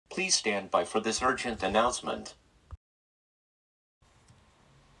Please stand by for this urgent announcement.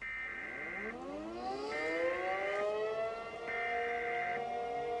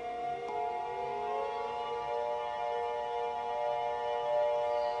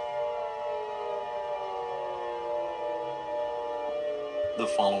 The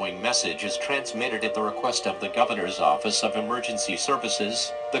following message is transmitted at the request of the Governor's Office of Emergency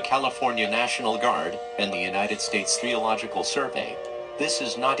Services, the California National Guard, and the United States Geological Survey. This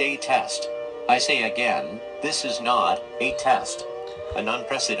is not a test. I say again, this is not a test. An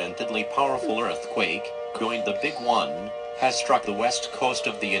unprecedentedly powerful earthquake, coined the Big One, has struck the west coast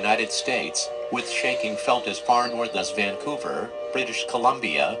of the United States, with shaking felt as far north as Vancouver, British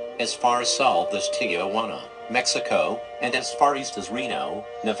Columbia, as far south as Tijuana, Mexico, and as far east as Reno,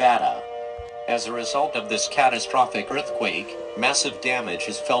 Nevada. As a result of this catastrophic earthquake, massive damage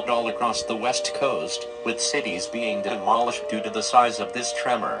is felt all across the west coast, with cities being demolished due to the size of this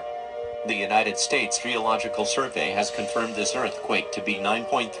tremor. The United States Geological Survey has confirmed this earthquake to be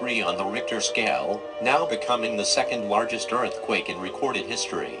 9.3 on the Richter scale, now becoming the second largest earthquake in recorded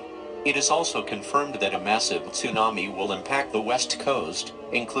history. It is also confirmed that a massive tsunami will impact the west coast,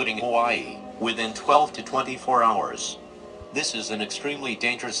 including Hawaii, within 12 to 24 hours. This is an extremely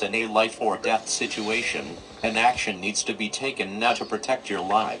dangerous and a life or death situation, and action needs to be taken now to protect your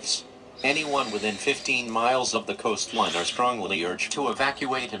lives. Anyone within 15 miles of the coastline are strongly urged to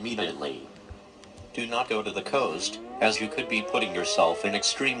evacuate immediately. Do not go to the coast, as you could be putting yourself in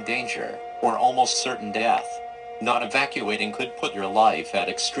extreme danger, or almost certain death. Not evacuating could put your life at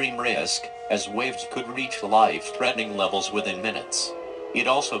extreme risk, as waves could reach life-threatening levels within minutes. It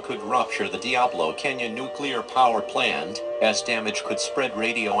also could rupture the Diablo Canyon nuclear power plant, as damage could spread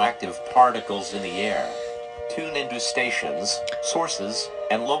radioactive particles in the air. Tune into stations, sources,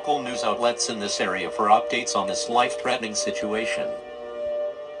 and local news outlets in this area for updates on this life-threatening situation.